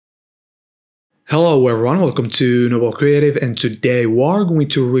Hello everyone, welcome to Noble Creative, and today we are going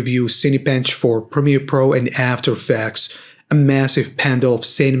to review CinePunch for Premiere Pro and After Effects, a massive bundle of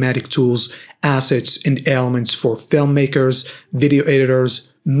cinematic tools, assets, and elements for filmmakers, video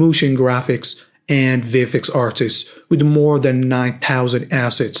editors, motion graphics, and VFX artists with more than 9,000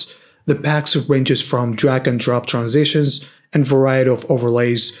 assets. The packs ranges from drag and drop transitions and variety of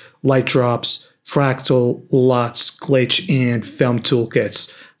overlays, light drops, fractal, LUTs, glitch, and film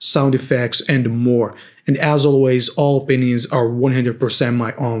toolkits, sound effects, and more. And as always, all opinions are 100%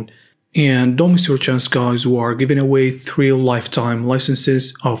 my own. And don't miss your chance, guys. We are giving away 3 lifetime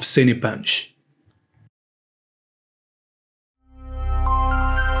licenses of CinePunch.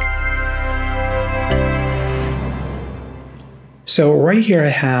 So right here I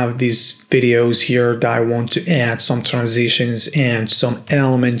have these videos here that I want to add some transitions and some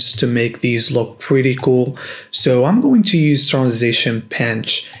elements to make these look pretty cool. So I'm going to use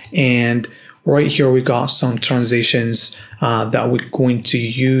CinePunch, and right here we got some transitions that we're going to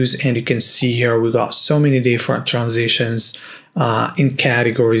use, and you can see here we got so many different transitions in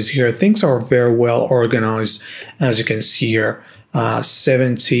categories here. Things are very well organized, as you can see here.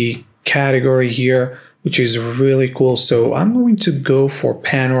 70 category here, which is really cool. So I'm going to go for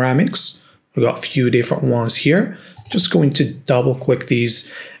panoramics. We got a few different ones here. Just going to double click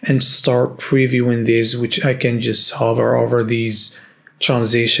these and start previewing these, which I can just hover over these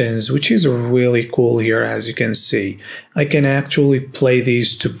transitions, which is really cool here. As you can see, I can actually play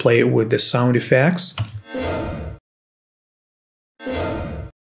these to play it with the sound effects.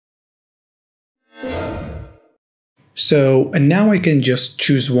 So, and now I can just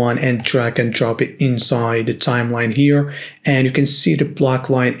choose one and drag and drop it inside the timeline here, and you can see the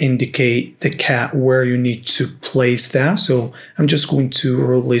black line indicate the cat where you need to place that. So I'm just going to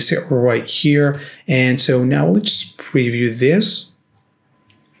release it right here. And so now let's preview this.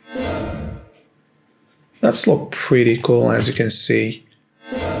 That's look pretty cool, as you can see.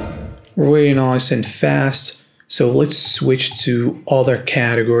 Really nice and fast. So let's switch to other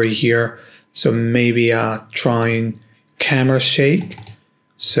category here. So maybe trying camera shake.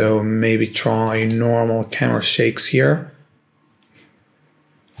 So maybe try normal camera shakes here.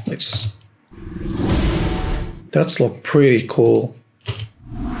 That's look pretty cool.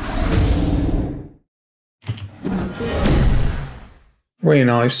 Really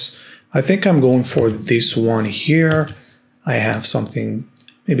nice. I think I'm going for this one here. I have something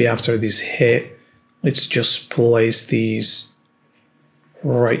maybe after this hit. Let's just place these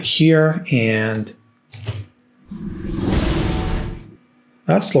right here, and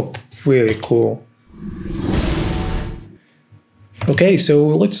that's look really cool. Okay, so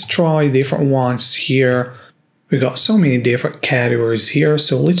let's try different ones here. We got so many different categories here,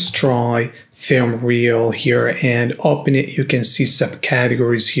 so let's try film reel here, and up in it you can see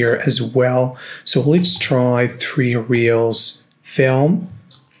subcategories here as well. So let's try 3 reels film,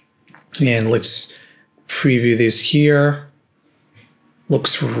 and let's preview this here.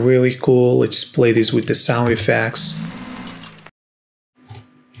 Looks really cool. Let's play this with the sound effects.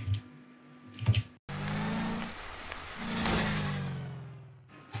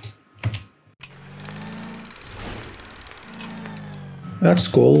 That's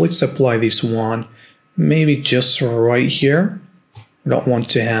cool. Let's apply this one. Maybe just right here. We don't want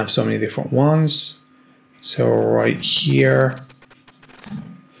to have so many different ones. So right here.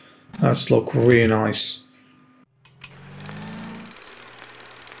 That's look really nice.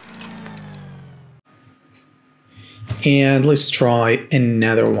 And let's try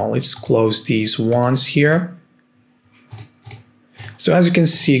another one. Let's close these ones here. So as you can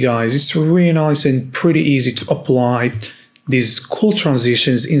see, guys, it's really nice and pretty easy to apply these cool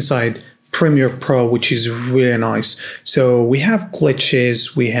transitions inside Premiere Pro, which is really nice. So we have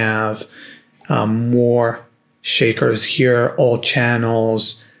glitches, we have more shakers here, all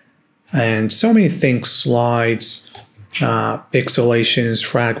channels, and so many things, slides, pixelations,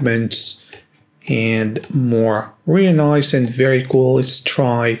 fragments, and more. Really nice and very cool. Let's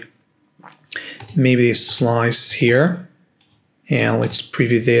try maybe a slice here, and let's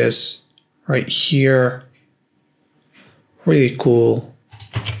preview this right here. Really cool.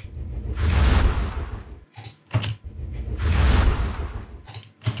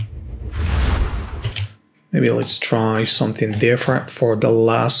 Maybe let's try something different for the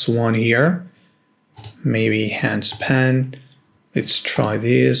last one here. Maybe hands pen. Let's try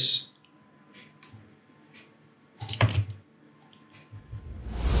this.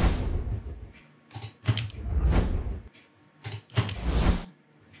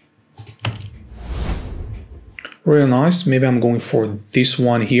 Really nice. Maybe I'm going for this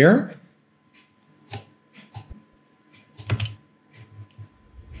one here.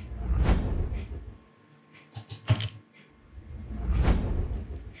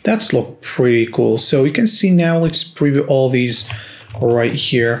 That's look pretty cool. So you can see now, let's preview all these right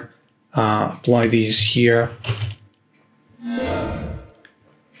here. Apply these here.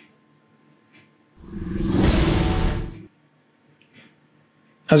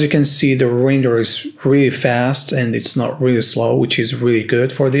 As you can see, the render is really fast and it's not really slow, which is really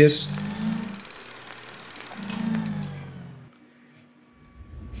good for this.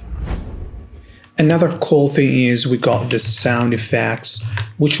 Another cool thing is we got the sound effects,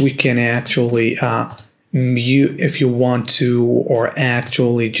 which we can actually mute if you want to, or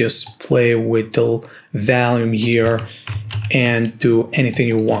actually just play with the volume here and do anything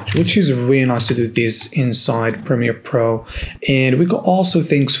you want, which is really nice to do this inside Premiere Pro. And we got also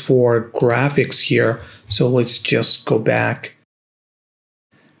things for graphics here. So let's just go back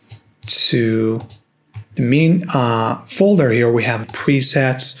to the main folder here. We have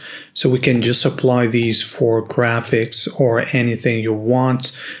presets, so we can just apply these for graphics or anything you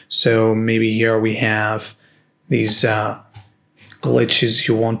want. So maybe here we have these glitches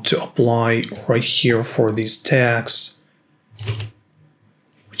you want to apply right here for these tags,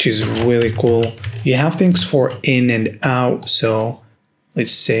 which is really cool. You have things for in and out. So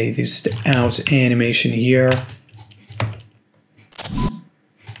let's say this is the out animation here.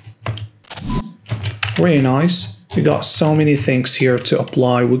 Really nice. We got so many things here to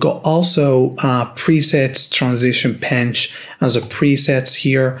apply. We got also presets, transition punch as a presets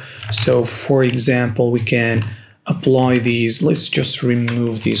here. So for example, we can apply these. Let's just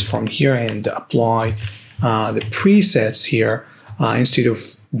remove these from here and apply the presets here instead of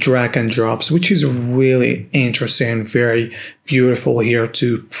drag and drops, which is really interesting, very beautiful here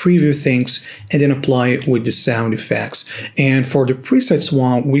to preview things and then apply it with the sound effects. And for the presets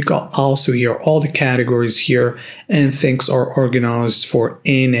one, we got also here all the categories here and things are organized for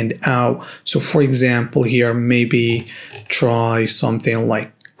in and out. So for example, here maybe try something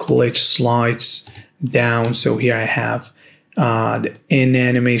like glitch slides down. So here I have the in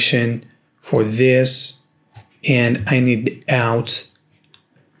animation for this, and I need the out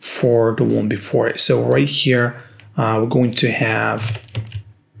for the one before it. So right here, we're going to have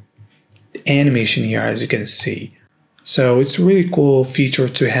the animation here, as you can see. So it's a really cool feature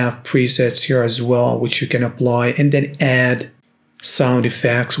to have presets here as well, which you can apply and then add sound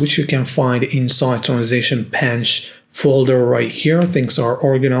effects, which you can find inside Transition Punch folder right here. Things are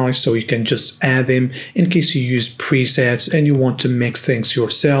organized, so you can just add them in case you use presets and you want to mix things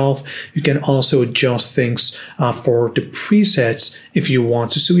yourself. You can also adjust things for the presets if you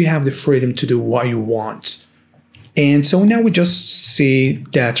want to, so you have the freedom to do what you want. And so now we just see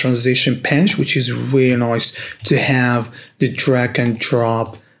that Transition Punch, which is really nice to have the drag and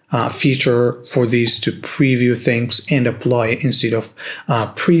drop feature for these to preview things and apply it instead of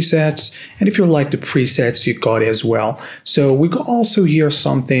presets. And if you like the presets, you got it as well. So we got also here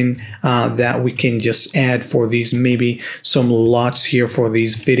something that we can just add for these, maybe some LUTs here for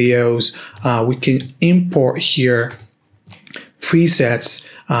these videos. We can import here presets.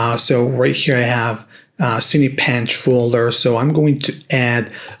 So right here I have CinePunch folder. So I'm going to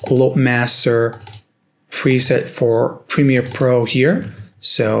add a LUT master preset for Premiere Pro here.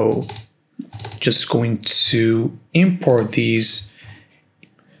 So just going to import these.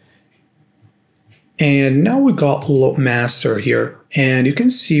 And now we got LUT master here, and you can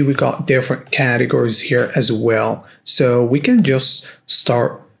see we got different categories here as well. So we can just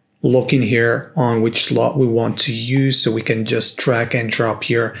start looking here on which LUT we want to use. So we can just drag and drop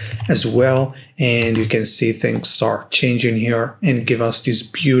here as well. And you can see things start changing here and give us these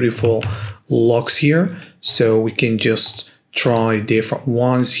beautiful looks here. So we can just try different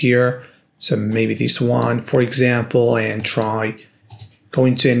ones here. So maybe this one, for example, and try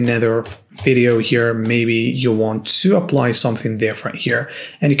going to another video here. Maybe you want to apply something different here.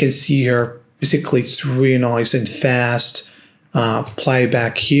 And you can see here, basically it's really nice and fast.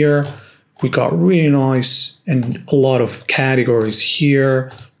 Playback here. We got really nice and a lot of categories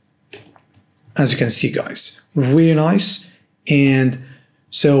here. As you can see, guys, really nice. And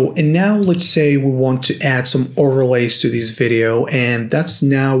now let's say we want to add some overlays to this video, and that's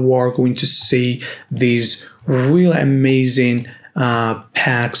now we're going to see these really amazing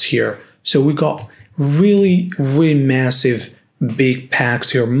packs here. So we got really massive big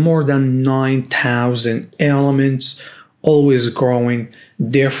packs here, more than 9,000 elements, always growing,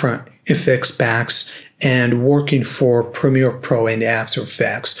 different effects packs, and working for Premiere Pro and After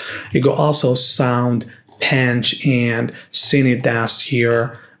Effects. You got also sound punch and Cinepacks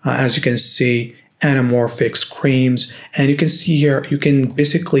here. As you can see, anamorphic screens, and you can see here you can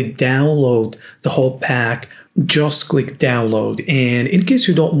basically download the whole pack just click download. And in case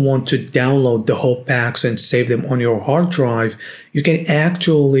you don't want to download the whole packs and save them on your hard drive, you can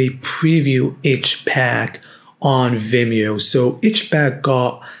actually preview each pack on Vimeo. So each pack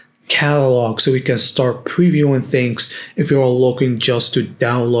got catalog, so we can start previewing things if you're looking just to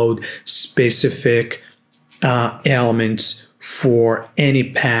download specific elements for any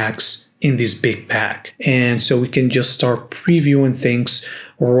packs in this big pack. And so we can just start previewing things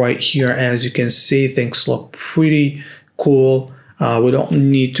right here. As you can see, things look pretty cool. We don't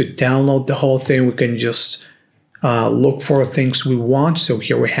need to download the whole thing. We can just look for things we want. So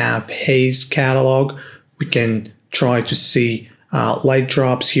here we have haze catalog. We can try to see light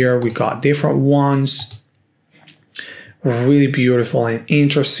drops here. We got different ones. Really beautiful and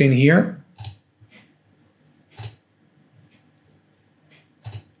interesting here.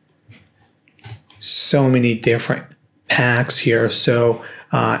 So many different packs here. So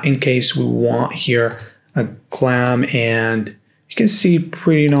in case we want here a glam, and you can see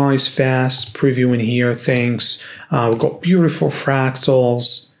pretty nice fast previewing here things. We've got beautiful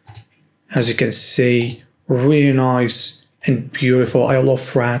fractals, as you can see, really nice and beautiful. I love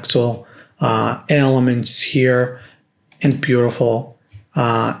fractal elements here, and beautiful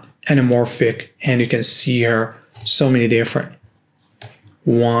anamorphic, and you can see here so many different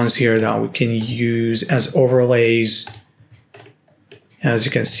ones here that we can use as overlays. As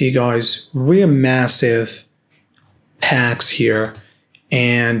you can see, guys, really massive packs here.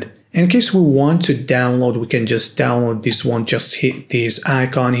 And in case we want to download, we can just download this one. Just hit this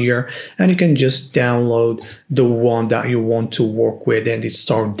icon here, and you can just download the one that you want to work with, and it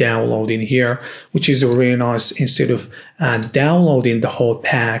start downloading here, which is really nice instead of downloading the whole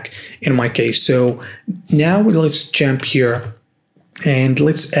pack in my case. So now let's jump here and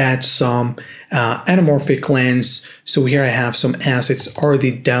let's add some anamorphic lens. So here I have some assets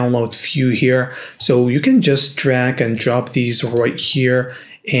already download view here. So you can just drag and drop these right here,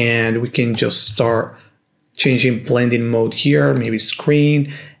 and we can just start changing blending mode here, maybe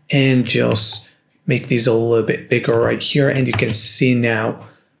screen, and just make these a little bit bigger right here. And you can see now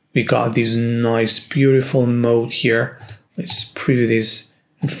we got this nice, beautiful mode here. Let's preview this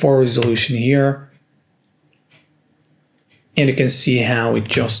in full resolution here. And you can see how it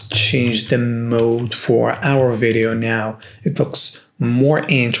just changed the mode for our video now. It looks more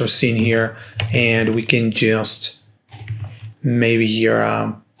interesting here, and we can just maybe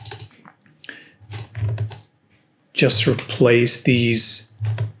here just replace these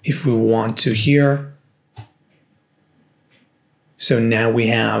if we want to here. So now we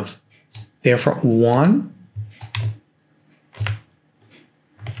have different one.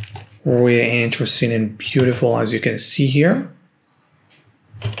 Really interesting and beautiful, as you can see here.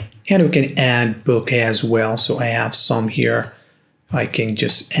 And we can add bokeh as well. So I have some here. I can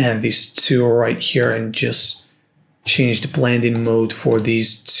just add these two right here and just change the blending mode for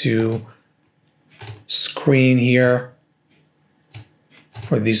these two. Screen here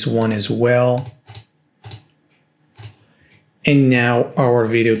for this one as well. And now our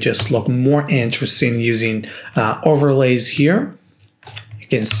video just look more interesting using overlays here. You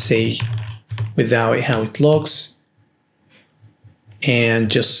can see without it how it looks, and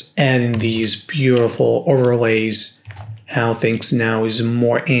just adding these beautiful overlays, how things now is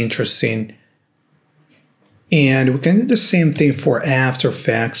more interesting. And we can do the same thing for After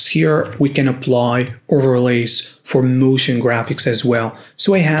Effects. Here we can apply overlays for motion graphics as well.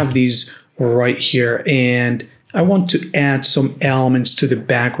 So I have these right here, and I want to add some elements to the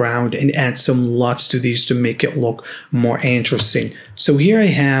background and add some LUTs to these to make it look more interesting. So here I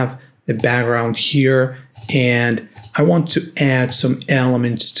have the background here, and I want to add some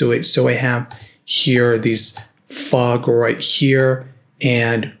elements to it. So I have here this fog right here,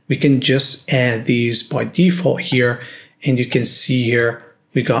 and we can just add these by default here, and you can see here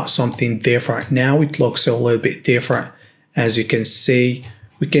we got something different. Now it looks a little bit different. As you can see,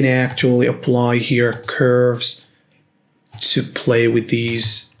 we can actually apply here curves to play with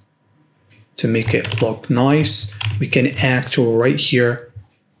these to make it look nice. We can actually right here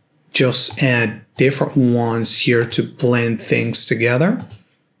just add different ones here to blend things together.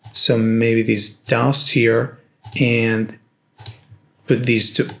 So maybe this dust here, and put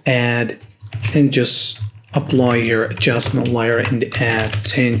these to add, and just apply here adjustment layer and add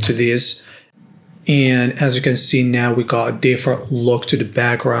 10 to this. And as you can see, now we got a different look to the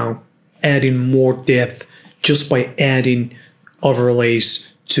background, adding more depth just by adding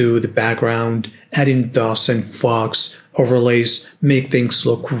overlays to the background, adding dust and fogs. Overlays make things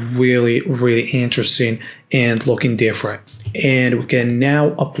look really, really interesting and looking different. And we can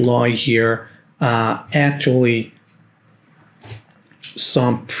now apply here actually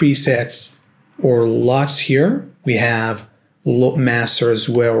some presets our LUTs here. We have LUT master as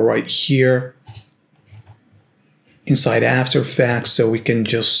well right here inside After Effects, so we can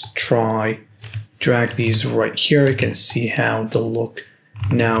just drag these right here. You can see how the look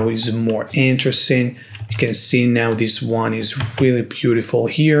now is more interesting. You can see now this one is really beautiful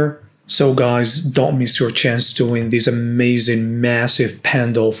here. So guys, don't miss your chance to win this amazing massive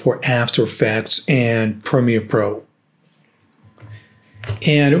pendle for After Effects and Premiere Pro.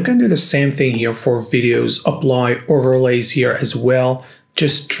 And we can do the same thing here for videos, apply overlays here as well.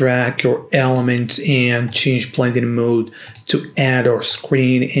 Just drag your elements and change blending mode to add our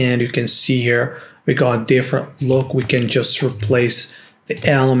screen, and you can see here we got different look. We can just replace the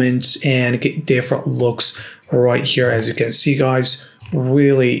elements and get different looks right here. As you can see guys,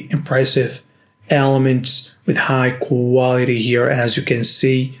 really impressive elements with high quality here, as you can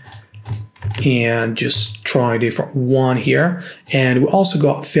see. And just try a different one here. And we also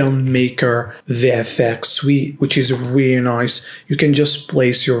got Filmmaker VFX Suite, which is really nice. You can just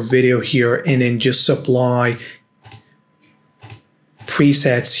place your video here and then just apply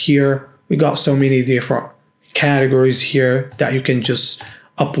presets here. We got so many different categories here that you can just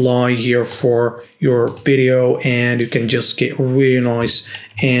apply here for your video, and you can just get really nice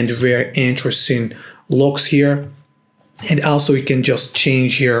and very interesting looks here. And also you can just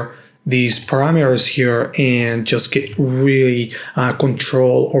change here these parameters here and just get really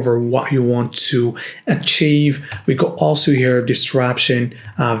control over what you want to achieve. We got also here Disruption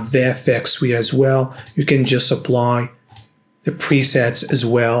VFX Suite as well. You can just apply the presets as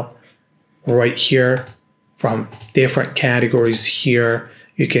well right here from different categories here.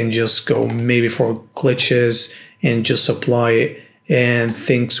 You can just go maybe for glitches and just apply it, and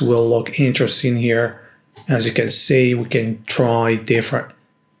things will look interesting here. As you can see, we can try different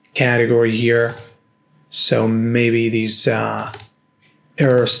category here, so maybe these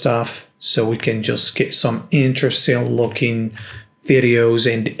error stuff, so we can just get some interesting looking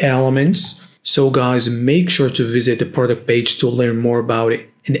videos and elements. So guys, make sure to visit the product page to learn more about it.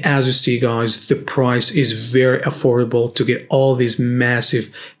 And as you see guys, the price is very affordable to get all these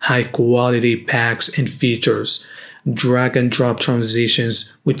massive high quality packs and features. Drag and drop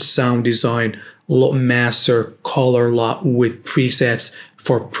transitions with sound design, LUT master, color LUT with presets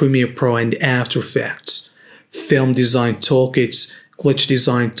for Premiere Pro and After Effects, film design toolkits, glitch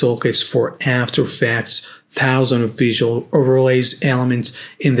design toolkits for After Effects, thousands of visual overlays elements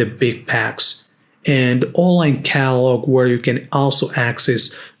in the big packs, and online catalog where you can also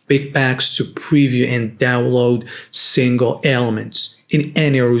access big packs to preview and download single elements in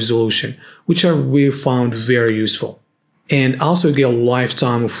any resolution, which I really found very useful. And also get a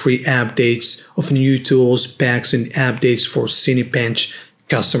lifetime of free updates of new tools, packs, and updates for CinePunch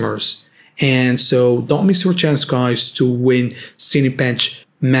customers. And so don't miss your chance guys to win CinePunch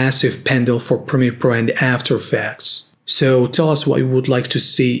massive pendle for Premiere Pro and After Effects. So tell us what you would like to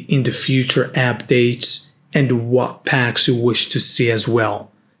see in the future updates and what packs you wish to see as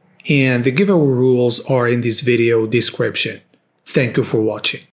well. And the giveaway rules are in this video description. Thank you for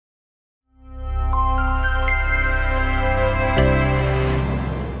watching.